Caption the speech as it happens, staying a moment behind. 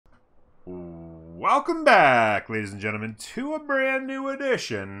Welcome back, ladies and gentlemen, to a brand new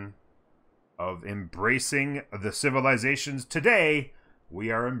edition of Embracing the Civilizations. Today,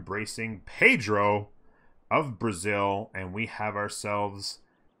 we are embracing Pedro of Brazil, and we have ourselves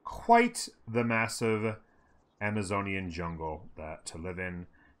quite the massive Amazonian jungle to live in.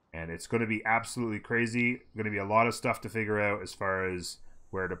 And it's going to be absolutely crazy. Going to be a lot of stuff to figure out as far as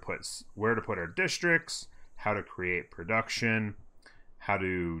where to put our districts, how to create production, how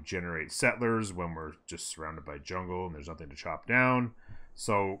to generate settlers when we're just surrounded by jungle and there's nothing to chop down.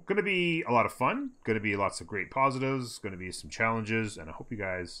 So going to be a lot of fun. Going to be lots of great positives. Going to be some challenges, and I hope you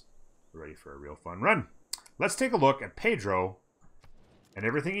guys are ready for a real fun run. Let's take a look at Pedro and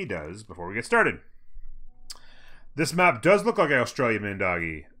everything he does before we get started. This map does look like Australia, man,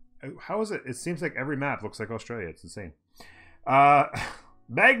 doggy. How is it? It seems like every map looks like Australia. It's insane.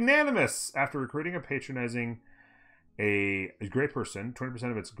 Magnanimous. After recruiting and patronizing a great person, 20%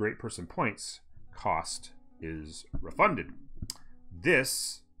 of its great person points cost is refunded.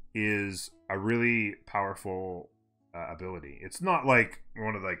 This is a really powerful ability. It's not like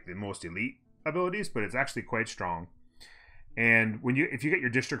one of the most elite abilities, but it's actually quite strong. And if you get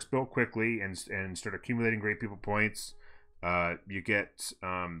your districts built quickly and start accumulating great people points, you get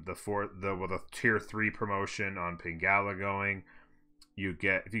the tier 3 promotion on Pingala going.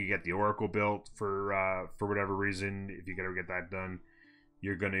 If you get the Oracle built for whatever reason, if you ever get that done,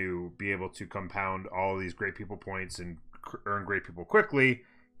 you're going to be able to compound all these great people points and earn great people quickly,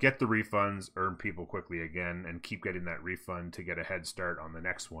 get the refunds, earn people quickly again, and keep getting that refund to get a head start on the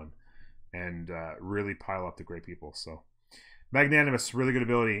next one, and really pile up the great people. So Magnanimous, really good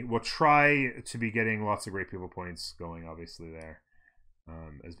ability. We'll try to be getting lots of great people points going, obviously, there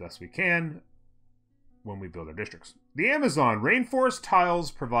as best we can when we build our districts. The Amazon rainforest tiles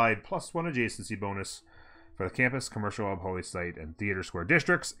provide +1 adjacency bonus for the campus, commercial hub, holy site, and theater square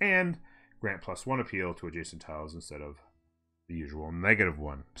districts, and grant +1 appeal to adjacent tiles instead of the usual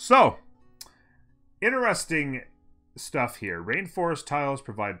 -1. So, interesting stuff here. Rainforest tiles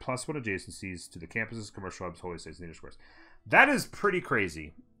provide +1 adjacencies to the campuses, commercial hubs, holy sites, and theater squares. That is pretty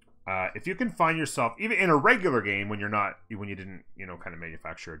crazy. If you can find yourself, even in a regular game, when you didn't, kind of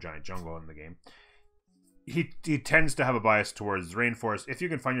manufacture a giant jungle in the game, he tends to have a bias towards rainforest. If you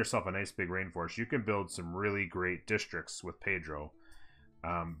can find yourself a nice big rainforest, you can build some really great districts with Pedro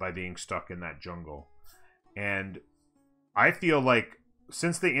by being stuck in that jungle. And I feel like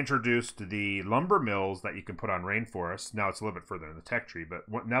since they introduced the lumber mills that you can put on rainforests, now it's a little bit further in the tech tree, but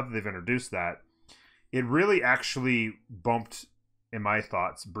now that they've introduced that, it really actually bumped, in my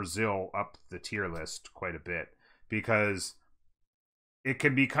thoughts, Brazil up the tier list quite a bit, because it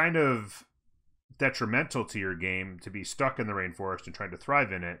can be kind of detrimental to your game to be stuck in the rainforest and trying to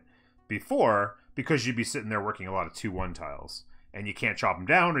thrive in it because you'd be sitting there working a lot of 2-1 tiles, and you can't chop them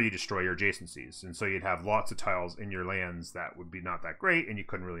down or you destroy your adjacencies, and so you'd have lots of tiles in your lands that would be not that great and you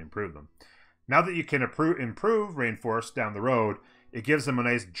couldn't really improve them. Now that you can improve rainforest down the road, it gives them a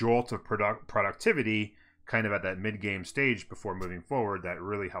nice jolt of productivity kind of at that mid-game stage before moving forward. That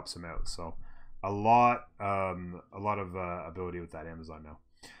really helps them out. So a lot of ability with that Amazon now.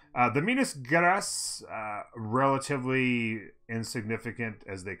 The Minas Gerais, relatively insignificant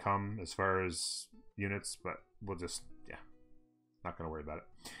as they come as far as units, but we'll just, not going to worry about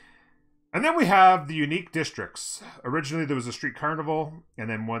it. And then we have the unique districts. Originally there was a street carnival, and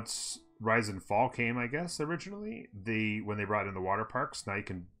then once Rise and Fall came, I guess, originally, when they brought in the water parks, now you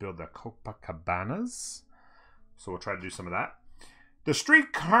can build the Copacabanas. So we'll try to do some of that. The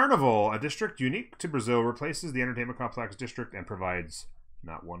Street Carnival, a district unique to Brazil, replaces the Entertainment Complex district and provides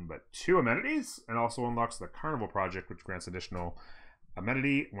not 1 but 2 amenities, and also unlocks the Carnival project, which grants additional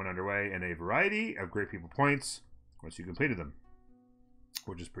amenity when underway and a variety of great people points once you completed them,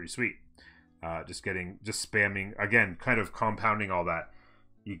 which is pretty sweet. Just spamming, again, kind of compounding all that.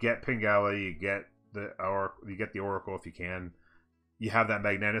 You get Pingala, you get the Oracle if you can. You have that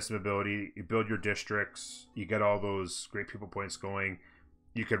Magnanimous ability. You build your districts. You get all those great people points going.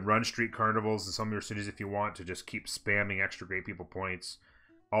 You can run street carnivals in some of your cities if you want to just keep spamming extra great people points.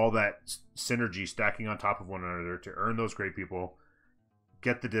 All that synergy stacking on top of one another to earn those great people.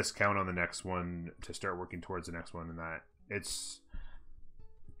 Get the discount on the next one to start working towards the next one, and that it's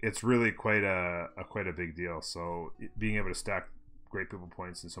really quite a big deal. So being able to stack great people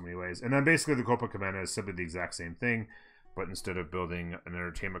points in so many ways. And then basically the Copacabana is simply the exact same thing, but instead of building an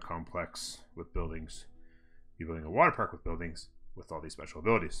entertainment complex with buildings, you're building a water park with buildings with all these special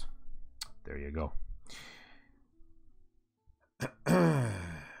abilities. There you go.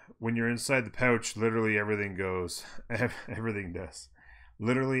 When you're inside the pouch, literally everything goes. Everything does.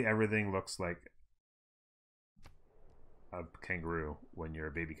 Literally everything looks like a kangaroo when you're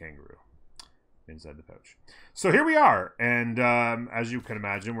a baby kangaroo. inside the pouch. So here we are, and as you can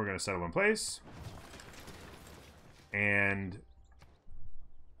imagine, we're going to settle in place, and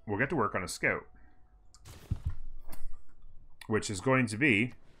we'll get to work on a scout, which is going to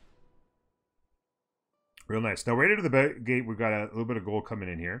be real nice. Now, right out of the gate, we've got a little bit of gold coming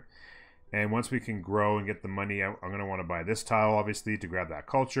in here, and once we can grow and get the money out, I'm going to want to buy this tile, obviously, to grab that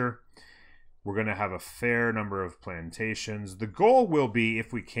culture. We're going to have a fair number of plantations. The goal will be,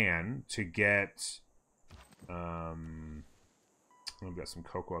 if we can, to get... We've got some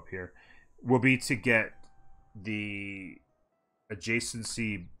cocoa up here. Will be to get the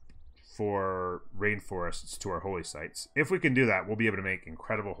adjacency for rainforests to our holy sites. If we can do that, we'll be able to make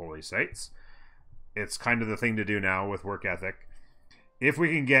incredible holy sites. It's kind of the thing to do now with work ethic. If we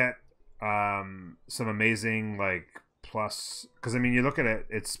can get some amazing, like, plus... Because, I mean, you look at it,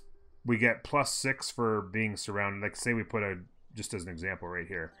 it's... We get +6 for being surrounded. Like, say we put a, just as an example right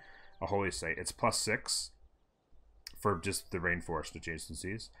here, a holy site. It's +6 for just the rainforest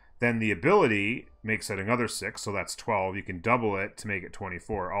adjacencies. Then the ability makes it another 6, so that's 12. You can double it to make it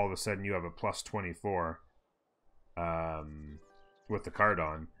 24. All of a sudden, you have a +24 with the card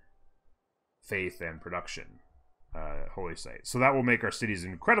on faith and production holy site. So that will make our cities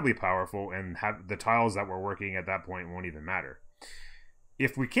incredibly powerful, and have the tiles that we're working at that point won't even matter.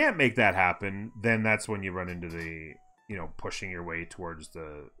 If we can't make that happen, then that's when you run into the, you know, pushing your way towards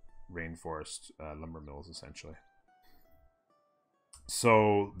the rainforest lumber mills, essentially.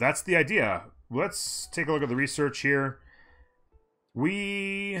 So that's the idea. Let's take a look at the research here.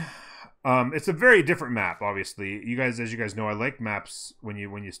 It's a very different map, obviously. You guys, as you guys know, I like maps when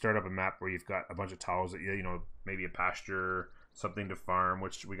you start up a map where you've got a bunch of tiles that, you know, maybe a pasture, something to farm,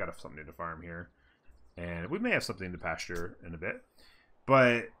 which we got something to farm here. And we may have something to pasture in a bit.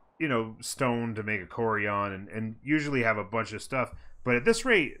 But, you know, stone to make a quarry on, and usually have a bunch of stuff. But at this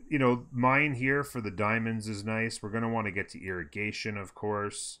rate, you know, mine here for the diamonds is nice. We're going to want to get to irrigation, of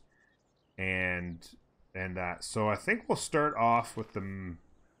course, and that. So I think we'll start off with the... Do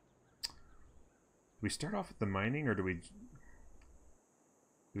we start off with the mining, or do we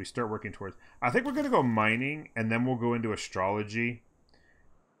start working towards... I think we're going to go mining, and then we'll go into astrology.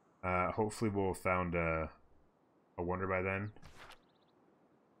 Hopefully we'll have found a wonder by then.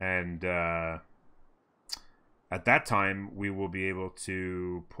 And at that time, we will be able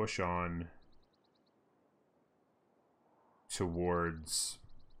to push on towards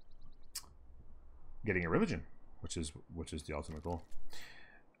getting a religion, which is the ultimate goal.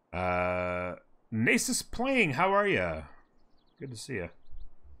 Nasus playing, how are you? Good to see you.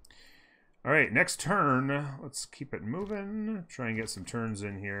 All right, next turn. Let's keep it moving. Try and get some turns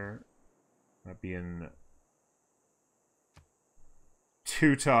in here. Not being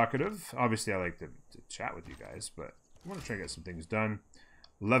too talkative. Obviously, I like to chat with you guys, but I want to try and get some things done.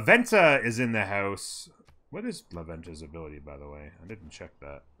 Laventa is in the house. What is Laventa's ability, by the way? I didn't check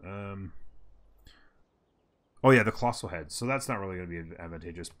that. Oh, yeah, the Colossal Head. So that's not really going to be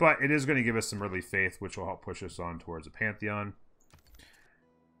advantageous, but it is going to give us some early faith, which will help push us on towards a Pantheon.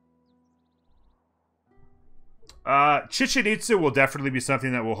 Chichen Itza will definitely be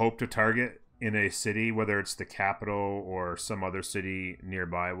something that we'll hope to target in a city, whether it's the capital or some other city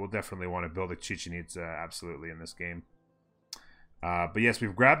nearby. We'll definitely want to build a Chichen Itza, absolutely, in this game. But yes,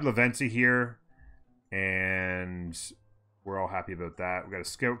 we've grabbed Laventa here, and we're all happy about that. We've got a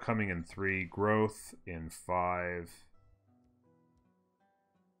scout coming in 3, growth in 5.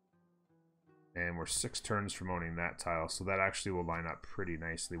 And we're 6 turns from owning that tile, so that actually will line up pretty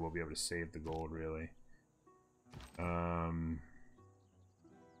nicely. We'll be able to save the gold, really.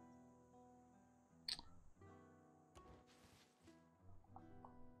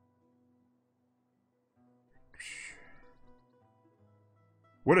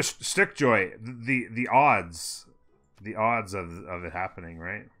 What a stick joy! The odds of it happening,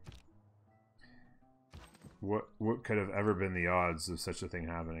 right? What could have ever been the odds of such a thing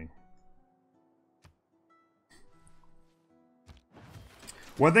happening?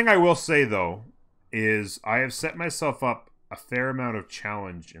 One thing I will say, though, is I have set myself up a fair amount of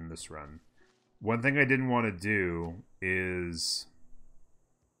challenge in this run. One thing I didn't want to do is...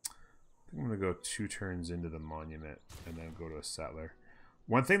 I think I'm going to go 2 turns into the monument and then go to a settler.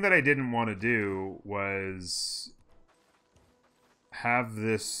 One thing that I didn't want to do was have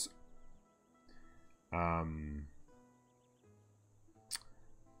this run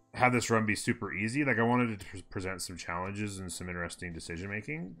be super easy. Like, I wanted to present some challenges and some interesting decision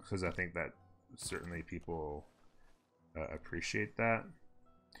making, because I think that certainly people appreciate that.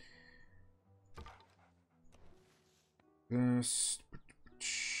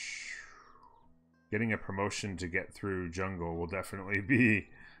 Getting a promotion to get through jungle will definitely be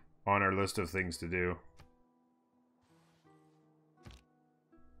on our list of things to do.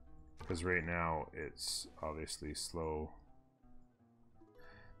 Because right now it's obviously slow.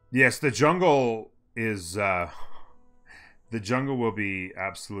 Yes, the jungle is the jungle will be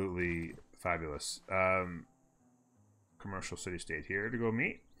absolutely fabulous. Commercial city state here to go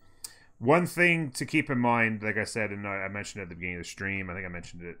meet. One thing to keep in mind, like I said, and I mentioned at the beginning of the stream, I think I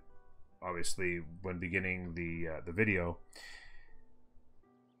mentioned it obviously when beginning the video.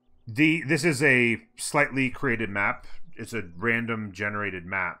 This is a slightly created map. It's a random generated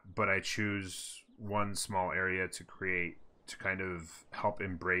map, but I choose one small area to create to kind of help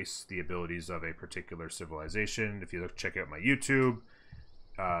embrace the abilities of a particular civilization. If you check out my YouTube,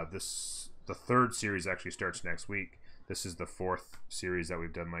 the third series actually starts next week. This is the fourth series that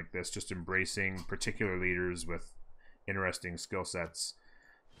we've done like this, just embracing particular leaders with interesting skill sets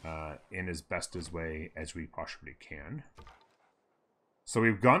in as best as way as we possibly can. So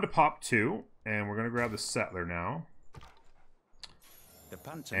we've gone to Pop 2, and we're going to grab the settler now.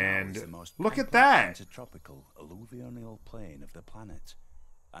 And look at that! Intertropical alluvial plain of the planet,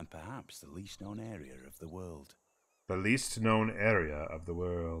 and perhaps the least known area of the world. The least known area of the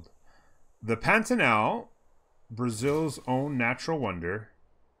world. The Pantanal, Brazil's own natural wonder.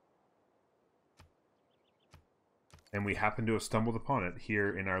 And we happen to have stumbled upon it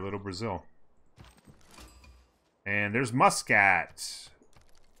here in our little Brazil. And there's Muscat.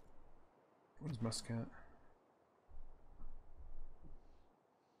 What is Muscat?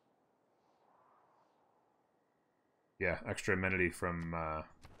 Yeah, extra amenity from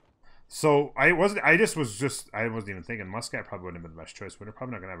so I wasn't even thinking Muscat probably wouldn't have been the best choice. We're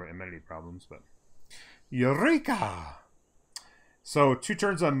probably not gonna have amenity problems, but Eureka! So 2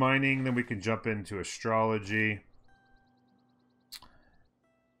 turns on mining, then we can jump into astrology.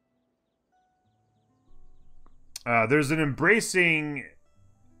 There's an embracing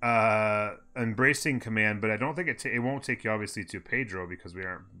command, but I don't think it won't take you obviously to Pedro because we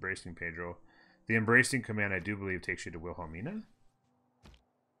aren't embracing Pedro. The embracing command, I do believe, takes you to Wilhelmina.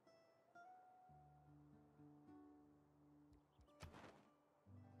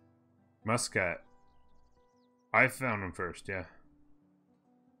 Muscat. I found him first, yeah.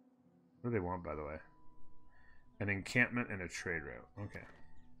 What do they want, by the way? An encampment and a trade route. Okay.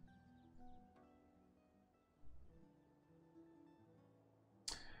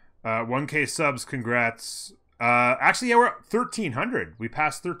 Uh, 1K subs, congrats. Actually, yeah, we're at 1,300. We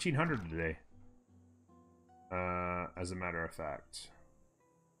passed 1,300 today. As a matter of fact.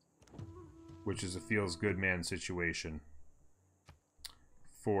 Which is a feels good man situation.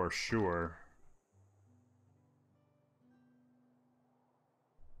 For sure.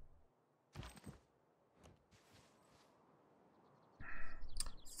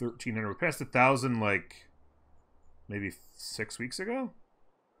 $1,300. We passed 1,000 like maybe 6 weeks ago.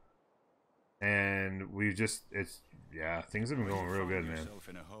 And we just, yeah, things have been going real good, man.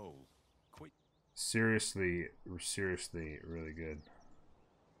 Seriously, really good.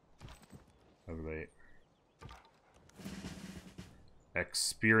 Of late.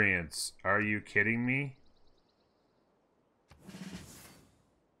 Experience. Are you kidding me?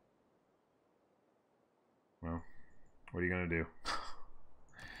 Well, what are you gonna do?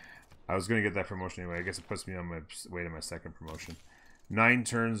 I was gonna get that promotion anyway. I guess it puts me on my way to my second promotion. 9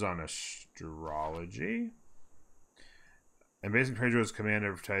 turns on astrology. And basic Pedro's command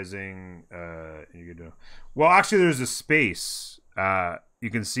advertising. You could do. Well, actually, there's a space. You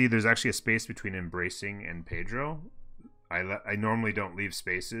can see there's actually a space between embracing and Pedro. I normally don't leave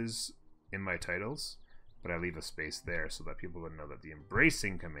spaces in my titles, but I leave a space there so that people would know that the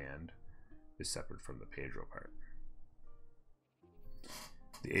embracing command is separate from the Pedro part.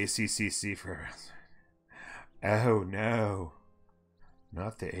 The ACCC for. Oh no.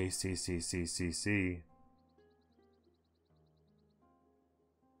 Not the ACCCCC.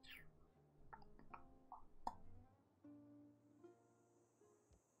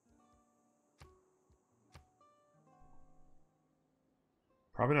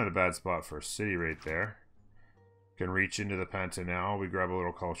 Probably not a bad spot for a city right there. Can reach into the Pantanal. We grab a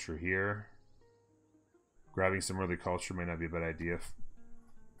little culture here. Grabbing some early culture may not be a bad idea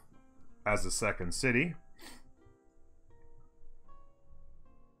as a second city.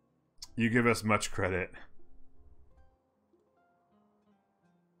 You give us much credit.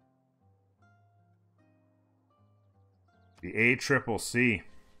 The ACCC.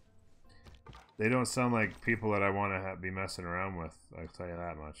 They don't sound like people that I want to be messing around with. I'll tell you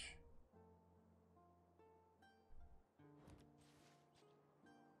that much.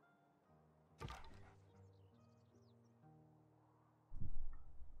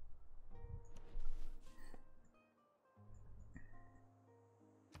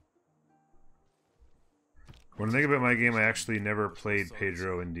 When I think about my game, I actually never played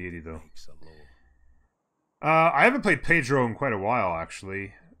Pedro in Deity, though. Makes a law. I haven't played Pedro in quite a while,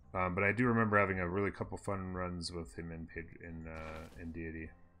 actually. But I do remember having a really couple fun runs with him in Deity,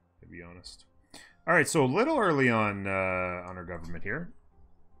 to be honest. All right, so a little early on our government here.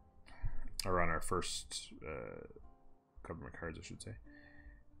 Or on our first government cards, I should say.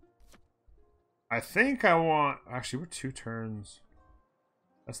 I think I want... Actually, we're 2 turns.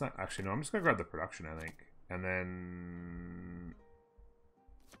 That's not... Actually, no, I'm just going to grab the production, I think. And then...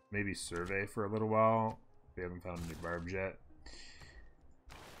 maybe survey for a little while. We haven't found any barbs yet.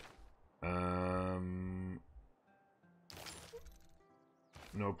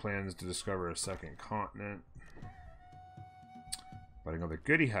 No plans to discover a second continent. But another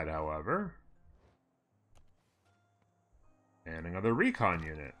goodie hut, however. And another recon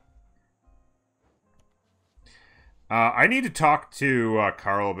unit. I need to talk to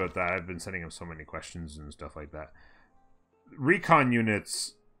Carl about that. I've been sending him so many questions and stuff like that. Recon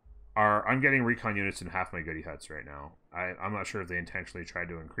units are... I'm getting recon units in half my goodie huts right now. I'm not sure if they intentionally tried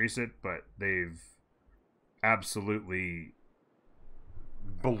to increase it, but they've absolutely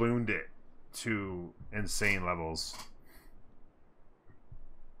ballooned it to insane levels.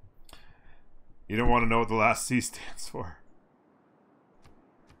 You don't want to know what the last C stands for.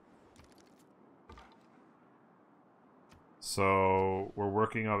 So we're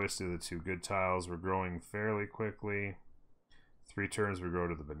working obviously the 2 good tiles. We're growing fairly quickly. 3 turns we grow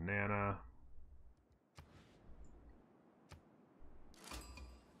to the banana.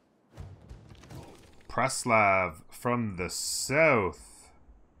 Preslav from the south.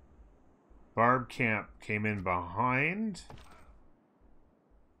 Barb Camp came in behind.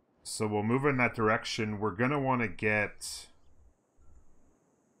 So we'll move in that direction. We're going to want to get...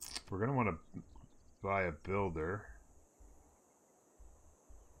 We're going to want to buy a builder.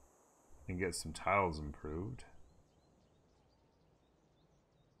 And get some tiles improved.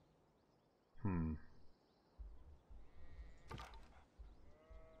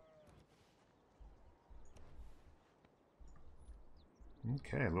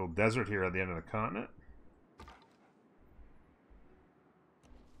 Okay, a little desert here at the end of the continent.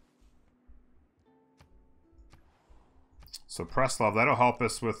 So Preslav, that'll help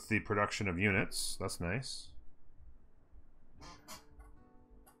us with the production of units. That's nice.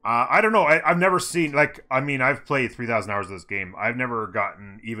 I don't know. I've never seen, like, I mean, I've played 3,000 hours of this game. I've never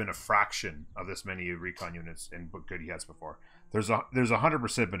gotten even a fraction of this many recon units in goodie huts before. There's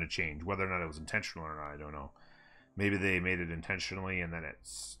 100% been a change. Whether or not it was intentional or not, I don't know. Maybe they made it intentionally and then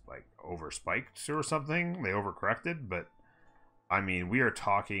it's, like, overspiked or something. They overcorrected. But, I mean, we are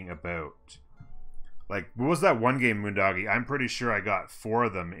talking about... Like, what was that one game, Moondoggy? I'm pretty sure I got 4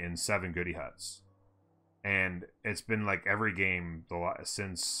 of them in 7 goodie huts. And it's been like every game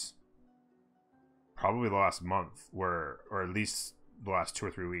since probably the last month, or at least the last 2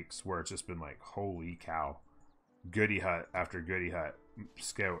 or 3 weeks, where it's just been like, holy cow, goodie hut after goodie hut,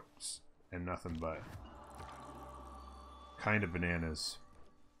 scouts, and nothing but kind of bananas.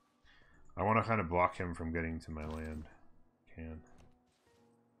 I want to kind of block him from getting to my land.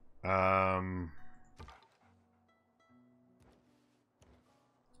 I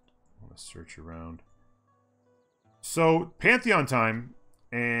want to search around. So, Pantheon time,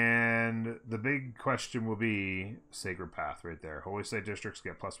 and the big question will be Sacred Path right there. Holy Site districts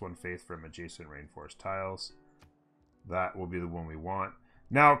get +1 faith from adjacent rainforest tiles. That will be the one we want.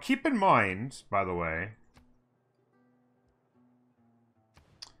 Now, keep in mind, by the way,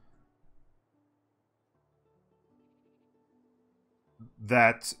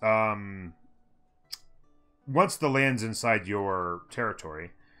 that once the land's inside your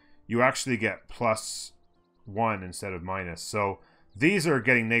territory, you actually get +1 instead of minus. So these are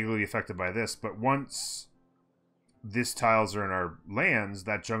getting negatively affected by this, but once these tiles are in our lands,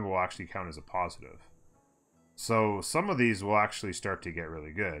 that jungle will actually count as a positive. So some of these will actually start to get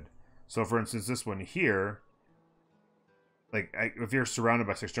really good. So for instance, this one here, like if you're surrounded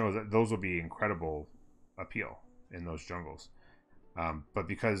by 6 jungles, those will be incredible appeal in those jungles. But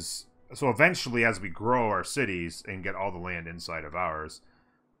because, so eventually as we grow our cities and get all the land inside of ours,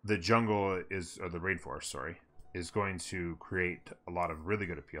 the jungle is, or the rainforest, sorry, is going to create a lot of really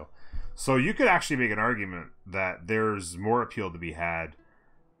good appeal. So you could actually make an argument that there's more appeal to be had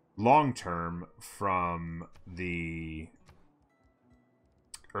long term from the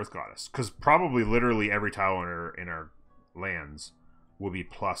Earth Goddess, because probably literally every tile in our lands will be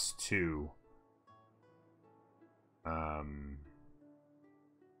 +2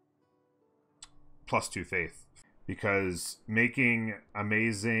 +2 faith, because making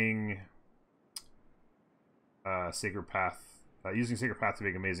amazing Sacred Path, using Sacred Path to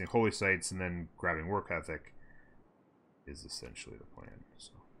make amazing holy sites and then grabbing work ethic is essentially the plan.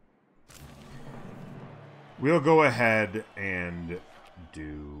 So we'll go ahead and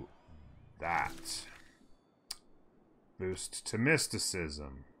do that. Boost to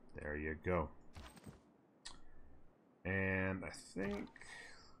mysticism. There you go. And I think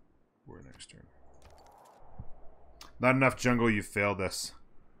we're next turn. Not enough jungle, you failed us.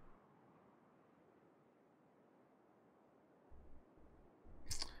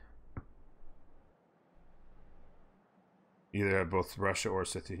 Either have both Russia or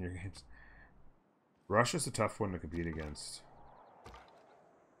Scythia in your games. Russia's a tough one to compete against.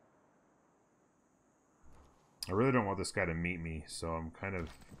 I really don't want this guy to meet me, so I'm kind of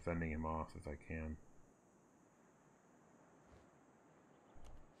fending him off if I can.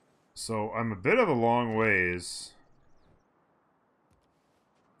 So I'm a bit of a long ways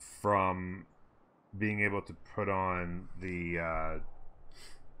from being able to put on the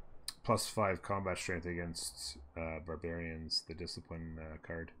 +5 combat strength against barbarians, the discipline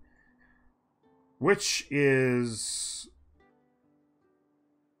card, which is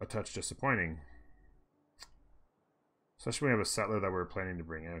a touch disappointing, especially when we have a settler that we're planning to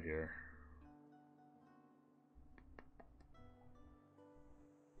bring out here.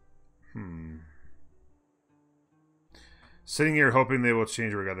 Sitting here hoping they will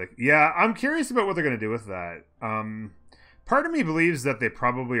change regard. Yeah, I'm curious about what they're going to do with that. Part of me believes that they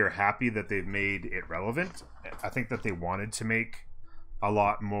probably are happy that they've made it relevant. I think that they wanted to make a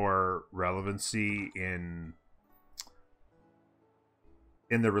lot more relevancy in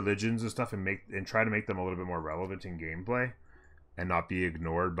the religions and stuff, and try to make them a little bit more relevant in gameplay, and not be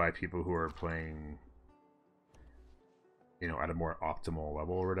ignored by people who are playing, you know, at a more optimal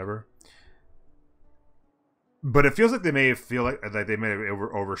level or whatever. But it feels like they may have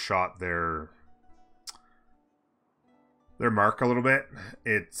overshot their mark a little bit.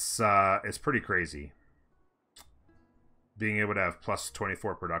 It's pretty crazy being able to have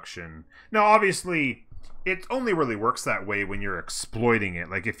 +24 production. Now, obviously, it only really works that way when you're exploiting it.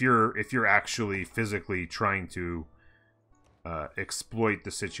 Like if you're actually physically trying to exploit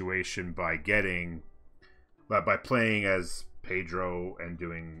the situation by playing as Pedro and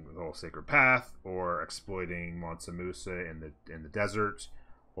doing the whole Sacred Path, or exploiting Mansa Musa in the desert,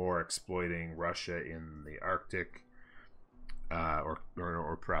 or exploiting Russia in the Arctic, or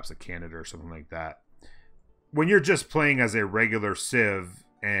perhaps a Canada or something like that. When you're just playing as a regular Civ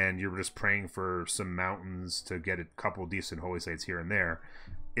and you're just praying for some mountains to get a couple decent holy sites here and there,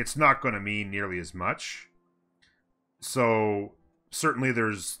 it's not going to mean nearly as much. So certainly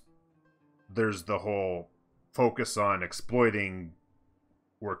there's the whole focus on exploiting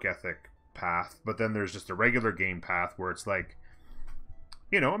work ethic path, but then there's just a regular game path where it's like,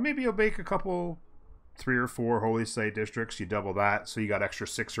 you know, maybe you'll bake a couple 3 or 4 holy site districts, you double that, so you got extra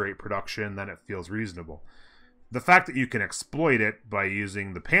 6 or 8 production, then it feels reasonable. The fact that you can exploit it by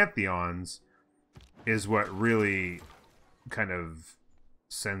using the pantheons is what really kind of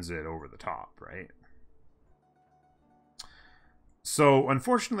sends it over the top, right? So,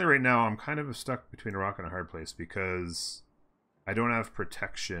 unfortunately, right now, I'm kind of stuck between a rock and a hard place because I don't have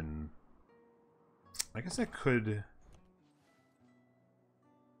protection. I guess I could...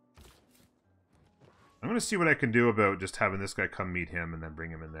 I'm going to see what I can do about just having this guy come meet him and then bring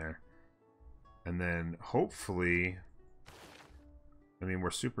him in there. And then, hopefully... I mean,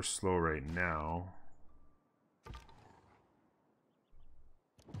 we're super slow right now.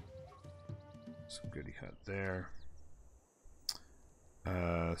 Some goody hut there.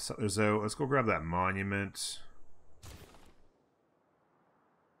 Settlers out. Let's go grab that monument.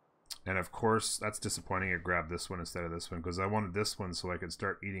 And of course, that's disappointing. I grabbed this one instead of this one because I wanted this one so I could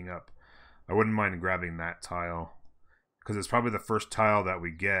start eating up. I wouldn't mind grabbing that tile because it's probably the first tile that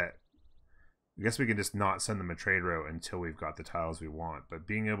we get. I guess we can just not send them a trade route until we've got the tiles we want. But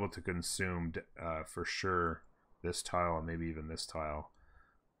being able to consume for sure this tile and maybe even this tile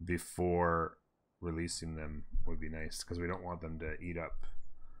before releasing them would be nice because we don't want them to eat up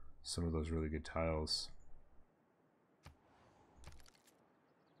some of those really good tiles.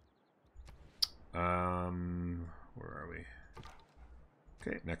 Where are we?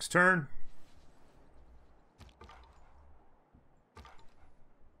 Okay, next turn.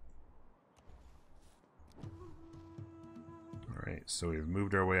 Alright, so we've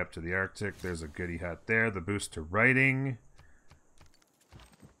moved our way up to the Arctic. There's a goody hut there. The boost to writing.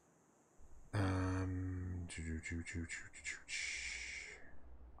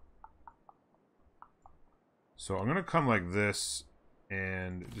 So I'm going to come like this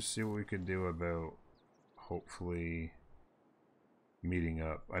and just see what we can do about hopefully meeting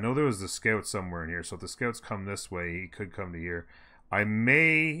up. I know there was the scout somewhere in here, so if the scouts come this way, he could come to here. I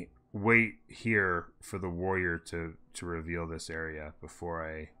may wait here for the warrior to reveal this area before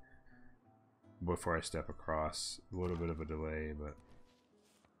I step across. A little bit of a delay, but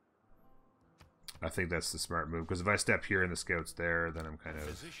I think that's the smart move, because if I step here and the scout's there, then I'm kind of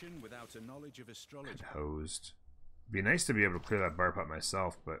hosed. It'd be nice to be able to clear that bar pot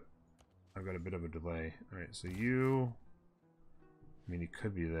myself, but I've got a bit of a delay. Alright, so you... I mean, he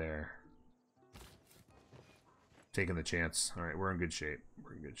could be there. Taking the chance. Alright, we're in good shape.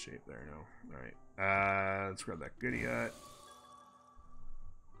 We're in good shape there now. Alright, let's grab that goodie hut.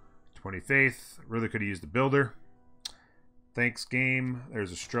 20 faith. Really could have used the builder. Thanks, game.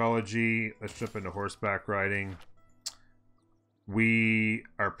 There's astrology. Let's jump into horseback riding. We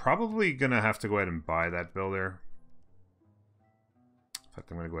are probably going to have to go ahead and buy that builder. In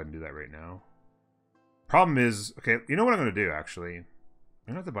fact, I'm going to go ahead and do that right now. Problem is, okay, you know what I'm going to do, actually? I'm going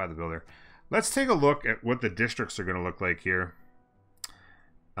to have to buy the builder. Let's take a look at what the districts are going to look like here.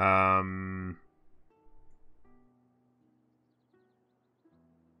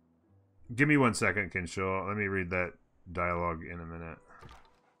 Give me 1 second, Kinshal. Let me read that dialogue in a minute.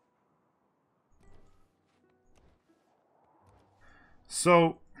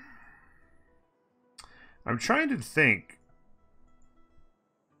 So, I'm trying to think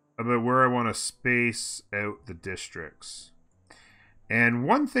about where I want to space out the districts. And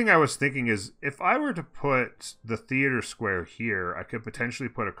one thing I was thinking is, if I were to put the theater square here, I could potentially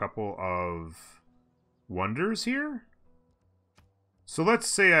put a couple of wonders here. So let's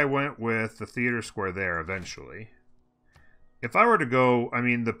say I went with the theater square there eventually. If I were to go, I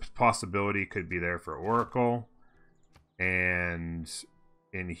mean, the possibility could be there for Oracle. And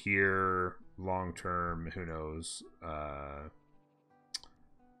in here, long term, who knows?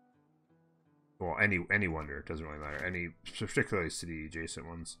 Well, any wonder, it doesn't really matter. Any particularly city adjacent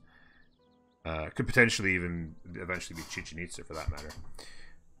ones. Could potentially even eventually be Chichen Itza for that matter.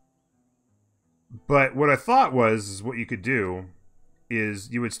 But what I thought is what you could do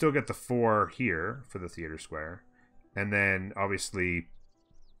is you would still get the 4 here for the theater square. And then obviously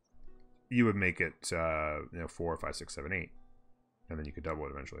you would make it 4, 5, 6, 7, 8. And then you could double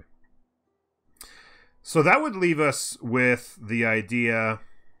it eventually. So that would leave us with the idea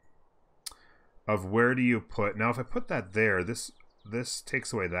of where do you put... Now, if I put that there, this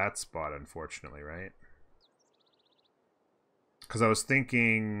takes away that spot, unfortunately, right? Because I was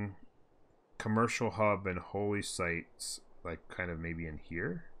thinking commercial hub and holy sites, like kind of maybe in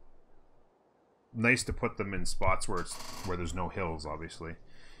here. Nice to put them in spots where there's no hills, obviously.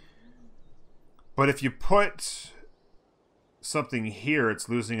 But if you put something here, it's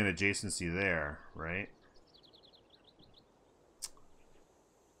losing an adjacency there, right?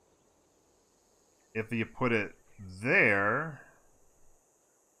 If you put it there...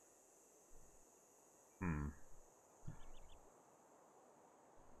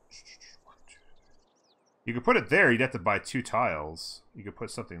 You could put it there, you'd have to buy 2 tiles. You could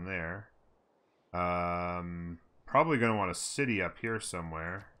put something there. Probably going to want a city up here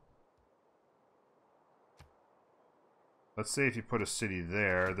somewhere. Let's say if you put a city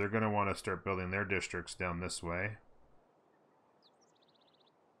there, they're going to want to start building their districts down this way.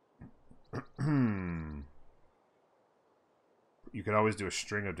 You could always do a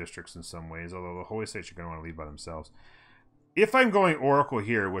string of districts in some ways, although the holy sites you're going to want to leave by themselves. If I'm going Oracle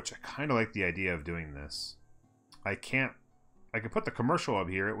here, which I kind of like the idea of doing this, I could put the commercial hub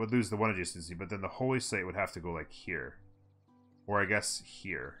here, it would lose the 1 adjacency, but then the holy site would have to go like here. Or I guess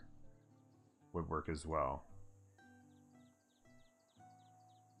here would work as well.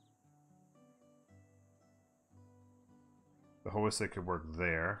 The holy site could work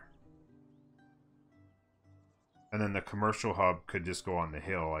there. And then the commercial hub could just go on the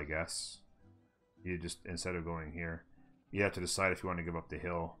hill, I guess. You just, instead of going here, you have to decide if you want to give up the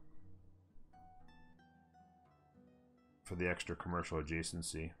hill for the extra commercial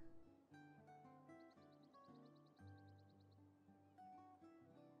adjacency.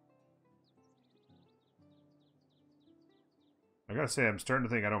 I gotta say, I'm starting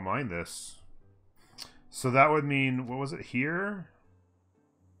to think I don't mind this. So that would mean, what was it, here?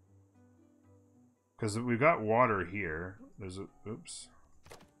 Because we've got water here. There's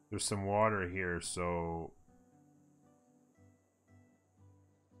some water here, so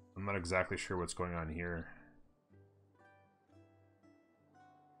I'm not exactly sure what's going on here.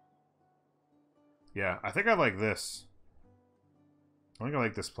 Yeah, I think I like this. I think I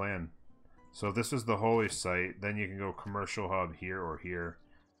like this plan. So if this is the holy site, then you can go commercial hub here or here.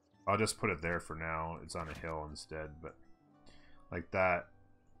 I'll just put it there for now. It's on a hill instead, but like that.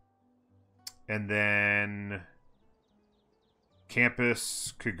 And then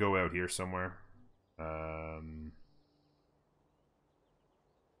campus could go out here somewhere.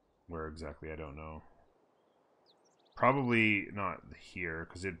 Where exactly, I don't know. Probably not here,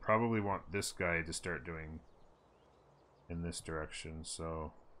 because they'd probably want this guy to start doing in this direction,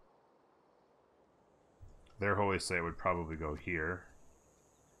 so their holy site would probably go here.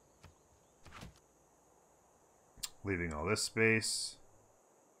 Leaving all this space.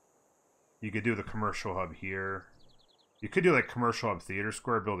 You could do the commercial hub here. You could do like commercial hub theater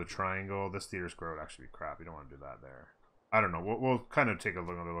square, build a triangle. This theater square would actually be crap. You don't want to do that there. I don't know. We'll kind of take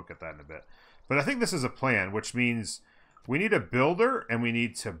another look at that in a bit. But I think this is a plan, which means we need a builder and we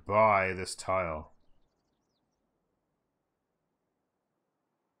need to buy this tile.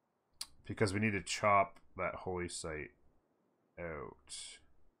 Because we need to chop that holy site out.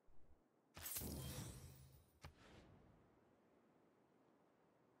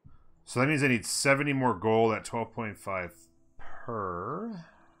 So that means I need 70 more gold at 12.5 per.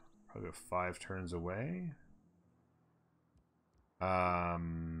 Probably 5 turns away.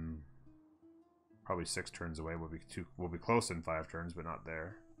 Probably 6 turns away. We'll be close in 5 turns, but not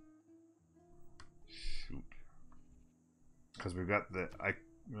there. Shoot. Because we've got the I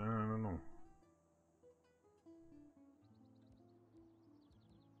don't know.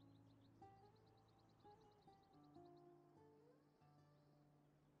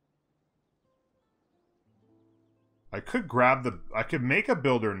 I could make a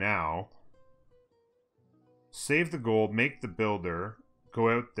builder now. Save the gold, make the builder, go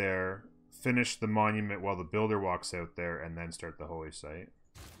out there, finish the monument while the builder walks out there, and then start the holy site.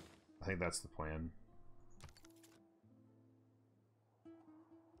 I think that's the plan.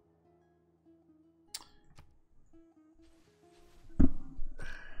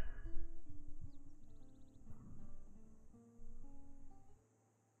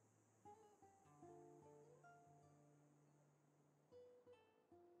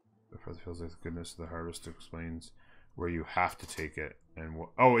 It feels like the goodness of the harvest explains where you have to take it. And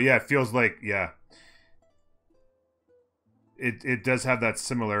oh yeah, it feels like, yeah. It does have that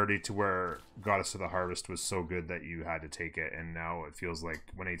similarity to where Goddess of the Harvest was so good that you had to take it, and now it feels like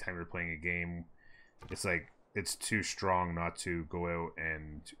when anytime you're playing a game, it's like it's too strong not to go out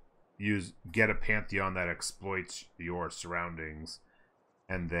and get a pantheon that exploits your surroundings,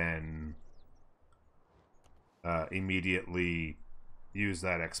 and then immediately use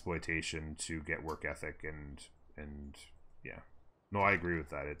that exploitation to get work ethic and yeah. No, I agree with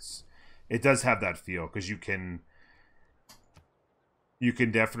that. It does have that feel, because you can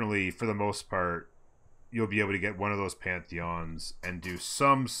definitely, for the most part, you'll be able to get one of those pantheons and do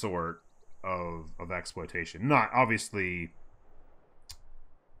some sort of exploitation. Not obviously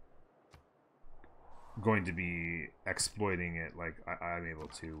going to be exploiting it like I'm able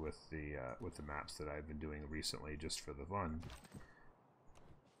to with the maps that I've been doing recently, just for the fun.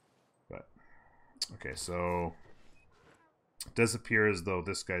 But okay, so it does appear as though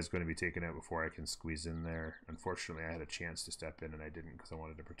this guy's going to be taken out before I can squeeze in there. Unfortunately, I had a chance to step in and I didn't, because I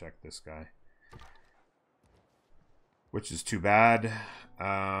wanted to protect this guy, which is too bad.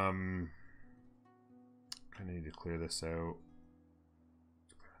 Kind of need to clear this out.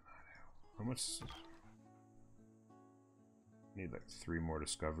 How much? Need like 3 more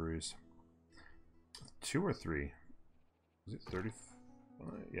discoveries. 2 or 3? Is it 30?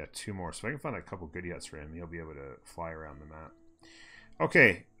 Yeah, 2 more. So if I can find a couple good yets for him, he'll be able to fly around the map.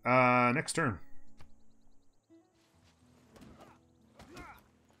 Okay, next turn.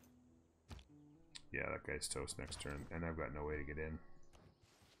 Yeah, that guy's toast next turn, and I've got no way to get in.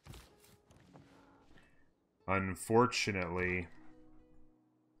 Unfortunately,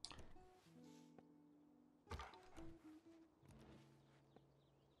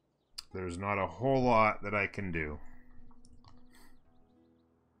 there's not a whole lot that I can do.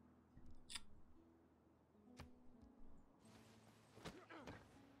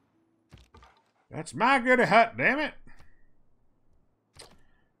 That's my good hut, damn it.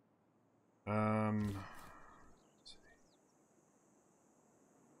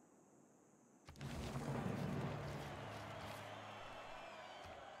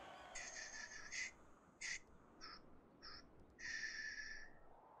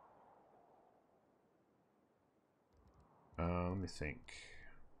 Let me think.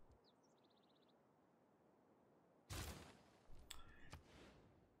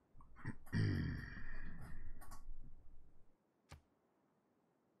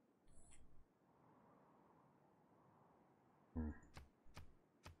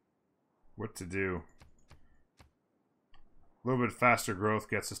 What to do? A little bit faster growth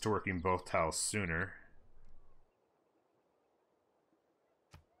gets us to working both tiles sooner.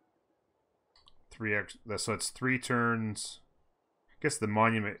 3x, so it's 3 turns. I guess the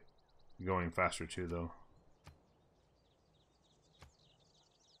monument going faster too, though.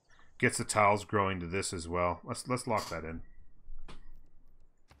 gets the tiles growing to this as well. Let's lock that in.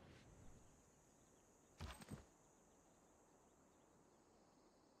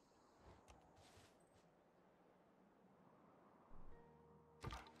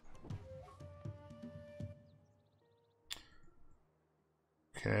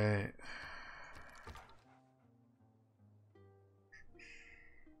 Okay.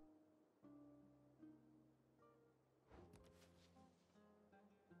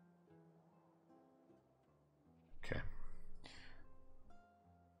 Okay.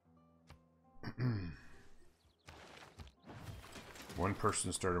 One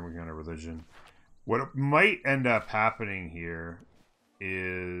person started working on a religion. What might end up happening here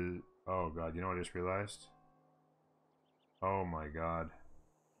is... Oh, God. You know what I just realized? Oh, my God.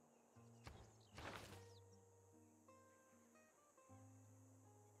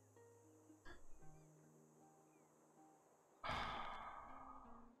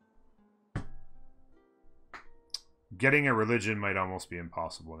 Getting a religion might almost be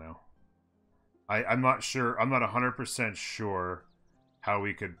impossible now. I'm not sure. I'm not 100% sure how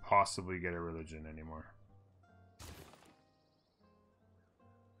we could possibly get a religion anymore.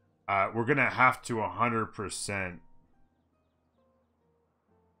 We're going to have to 100%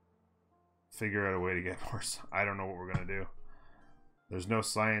 figure out a way to get more. I don't know what we're going to do. There's no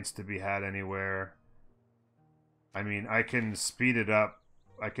science to be had anywhere. I mean, I can speed it up.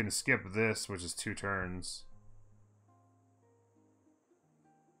 I can skip this, which is 2 turns.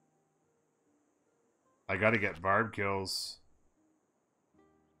 I gotta get barb kills.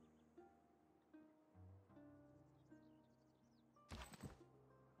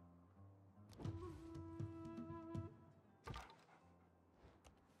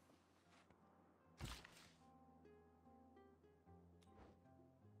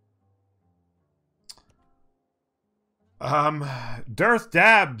 Darth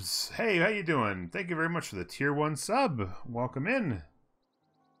Dabs. Hey, how you doing? Thank you very much for the tier 1 sub. Welcome in.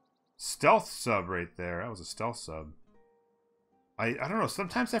 Stealth sub right there. That was a stealth sub. I don't know.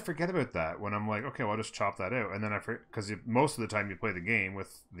 Sometimes I forget about that when I'm like, okay, well, I'll just chop that out. And then I forget, because most of the time you play the game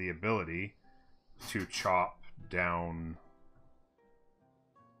with the ability to chop down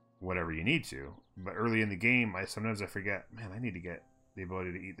whatever you need to. But early in the game, sometimes I forget, man, I need to get the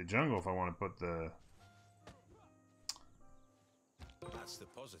ability to eat the jungle if I want to put the... That's the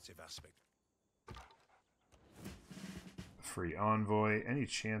positive aspect. Free envoy. Any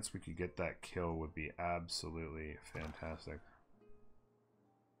chance we could get that kill would be absolutely fantastic.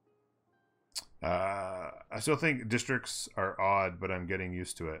 I still think districts are odd, but I'm getting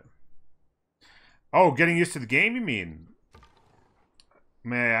used to it. Oh, getting used to the game, you mean?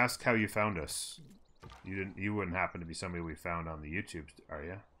 May I ask how you found us? You wouldn't happen to be somebody we found on the YouTube, are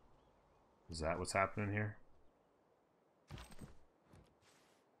you? Is that what's happening here?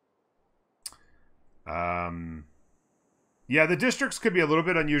 Yeah, the districts could be a little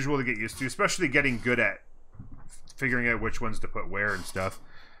bit unusual to get used to, especially getting good at figuring out which ones to put where and stuff.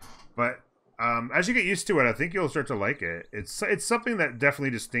 But as you get used to it, I think you'll start to like it. It's something that definitely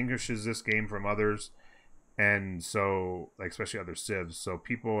distinguishes this game from others, and so, like, especially other civs. So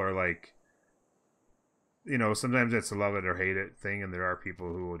people are like, you know, sometimes it's a love it or hate it thing, and there are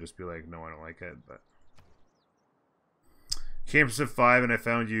people who will just be like, no, I don't like it. But came from Civ 5, and I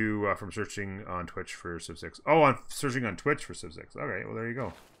found you from searching on Twitch for Civ 6. Oh, I'm searching on Twitch for Civ 6. Okay, well, there you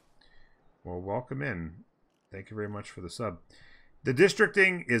go. Well, welcome in. Thank you very much for the sub. The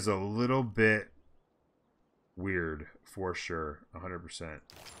districting is a little bit weird, for sure. 100%.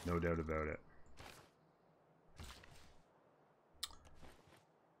 No doubt about it.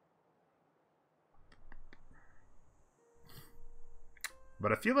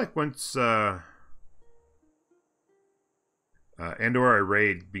 But I feel like once... and/or I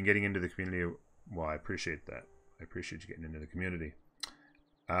raid, been getting into the community. Well, I appreciate that. I appreciate you getting into the community.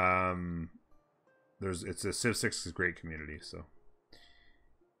 It's a Civ 6 is a great community, so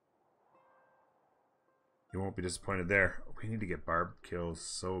you won't be disappointed there. We need to get barb kills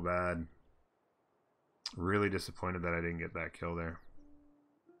so bad. Really disappointed that I didn't get that kill there.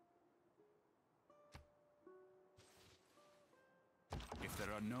 If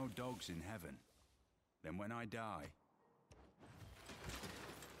there are no dogs in heaven, then when I die,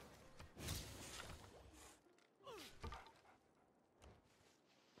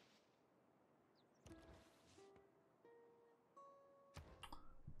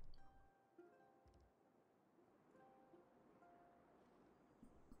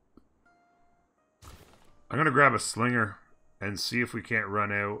 I'm going to grab a slinger and see if we can't run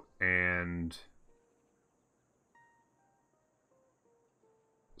out and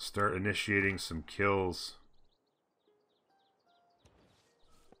start initiating some kills.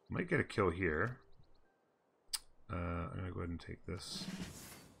 Might get a kill here. I'm going to go ahead and take this.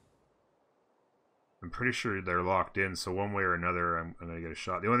 I'm pretty sure they're locked in, so one way or another, I'm going to get a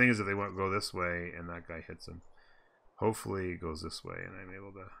shot. The only thing is if they won't go this way and that guy hits him. Hopefully he goes this way and I'm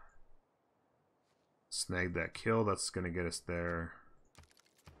able to snag that kill. That's going to get us there.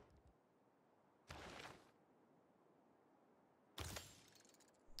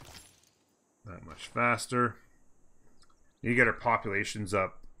 That much faster. You get our populations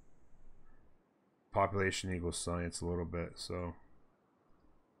up. Population equals science a little bit, so.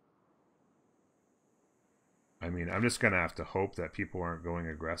 I mean, I'm just going to have to hope that people aren't going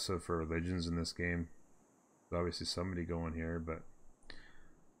aggressive for religions in this game. There's obviously somebody going here, but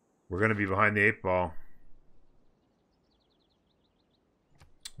we're going to be behind the 8 ball.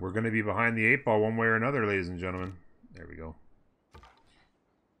 We're going to be behind the 8 ball one way or another, ladies and gentlemen. There we go.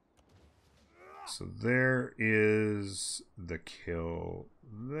 So there is the kill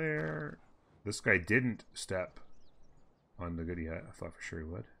there. This guy didn't step on the goodie hat. I thought for sure he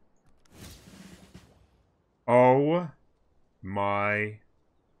would. Oh my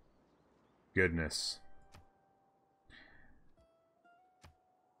goodness.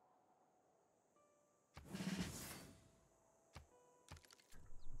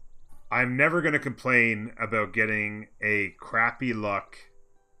 I'm never going to complain about getting a crappy luck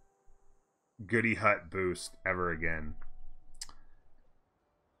goodie hut boost ever again.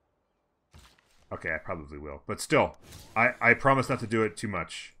 Okay, I probably will. But still, I promise not to do it too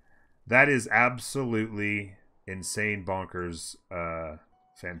much. That is absolutely insane bonkers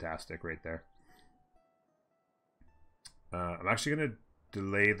fantastic right there. I'm actually going to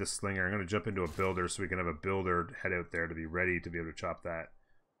delay the slinger. I'm going to jump into a builder so we can have a builder head out there to be ready to be able to chop that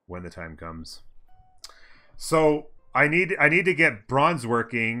when the time comes. So I need to get bronze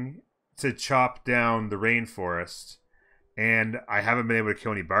working to chop down the rainforest, and I haven't been able to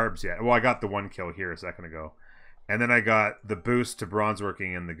kill any barbs yet. Well, I got the one kill here a second ago, and then I got the boost to bronze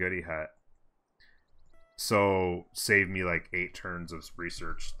working in the goodie hut. So saved me like 8 turns of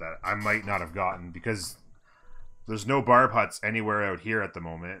research that I might not have gotten because there's no barb huts anywhere out here at the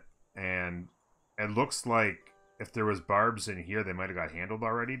moment, and it looks like if there was barbs in here, they might have got handled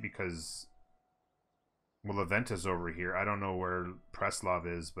already because, well, Aventa's over here. I don't know where Preslov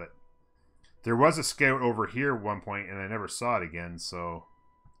is, but there was a scout over here at one point, and I never saw it again, so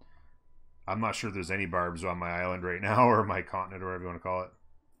I'm not sure there's any barbs on my island right now, or my continent, or whatever you want to call it.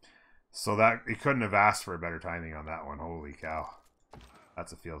 So that, he couldn't have asked for better timing on that one. Holy cow.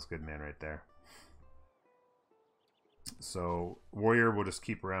 That's a feels good man right there. So warrior will just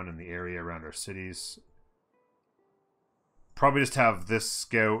keep around in the area around our cities. Probably just have this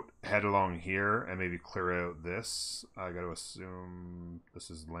scout head along here and maybe clear out this. I got to assume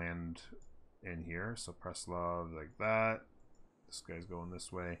this is land in here. So Preslov like that. This guy's going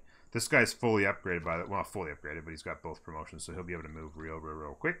this way. This guy's fully upgraded by the, well, not fully upgraded, but he's got both promotions, so he'll be able to move real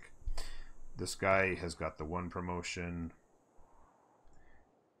quick. This guy has got the 1 promotion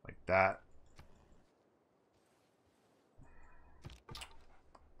like that.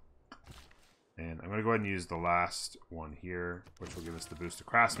 And I'm going to go ahead and use the last one here, which will give us the boost to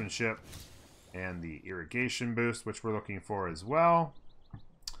craftsmanship and the irrigation boost, which we're looking for as well,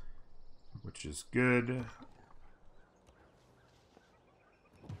 which is good.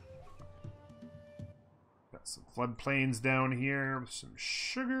 Got some floodplains down here with some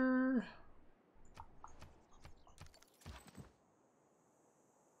sugar.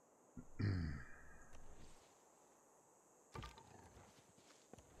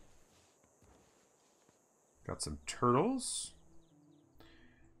 Got some turtles.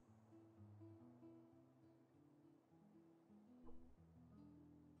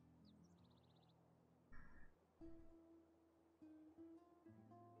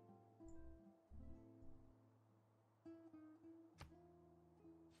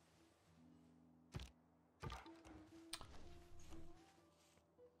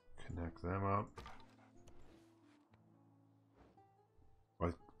 Connect them up.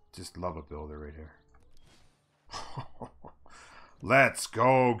 I just love a builder right here. Let's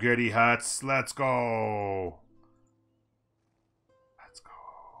go, goody huts. Let's go. Let's go.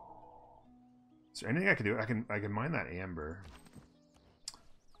 Is there anything I can do? I can mine that amber.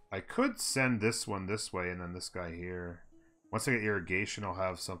 I could send this one this way and then this guy here. Once I get irrigation, I'll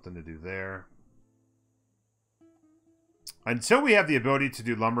have something to do there. Until we have the ability to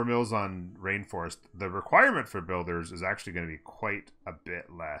do lumber mills on rainforest, the requirement for builders is actually going to be quite a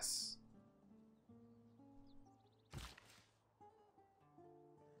bit less.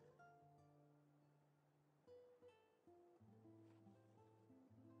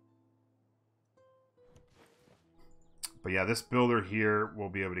 But yeah, this builder here will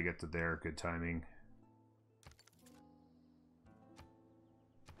be able to get to there. Good timing.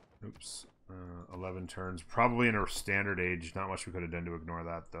 Oops. 11 turns. Probably in a standard age. Not much we could have done to ignore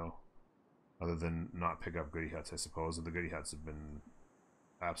that, though. Other than not pick up goody huts, I suppose. And the goody huts have been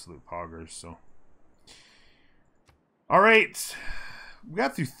absolute poggers, so. Alright. We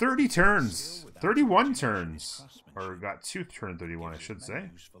got through 30 turns. 31 turns. Or got to turn 31, I should say.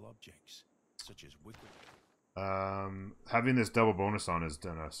 Having this double bonus on has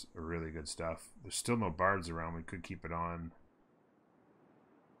done us really good stuff. There's still no bards around. We could keep it on.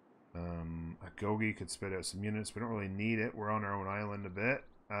 A Gogi could spit out some units. We don't really need it. We're on our own island a bit.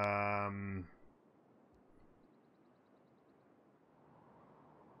 I'm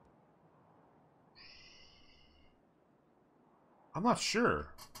not sure.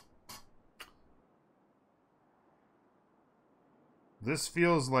 This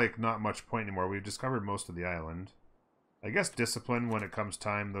feels like not much point anymore. We've discovered most of the island. I guess discipline when it comes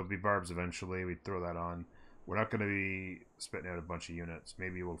time. There'll be barbs eventually. We'd throw that on. We're not going to be spitting out a bunch of units.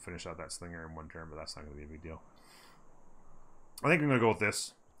 Maybe we'll finish out that slinger in one turn, but that's not going to be a big deal. I think I'm going to go with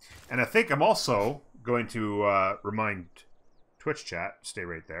this. And I think I'm also going to remind Twitch chat, stay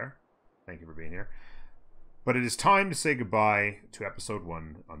right there. Thank you for being here. But it is time to say goodbye to episode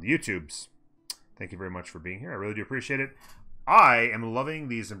 1 on the YouTubes. Thank you very much for being here. I really do appreciate it. I am loving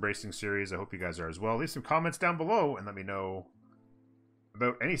these Embracing series. I hope you guys are as well. Leave some comments down below and let me know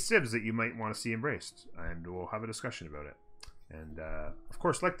about any civs that you might want to see embraced. And we'll have a discussion about it. And, of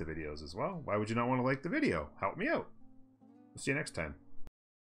course, like the videos as well. Why would you not want to like the video? Help me out. We'll see you next time.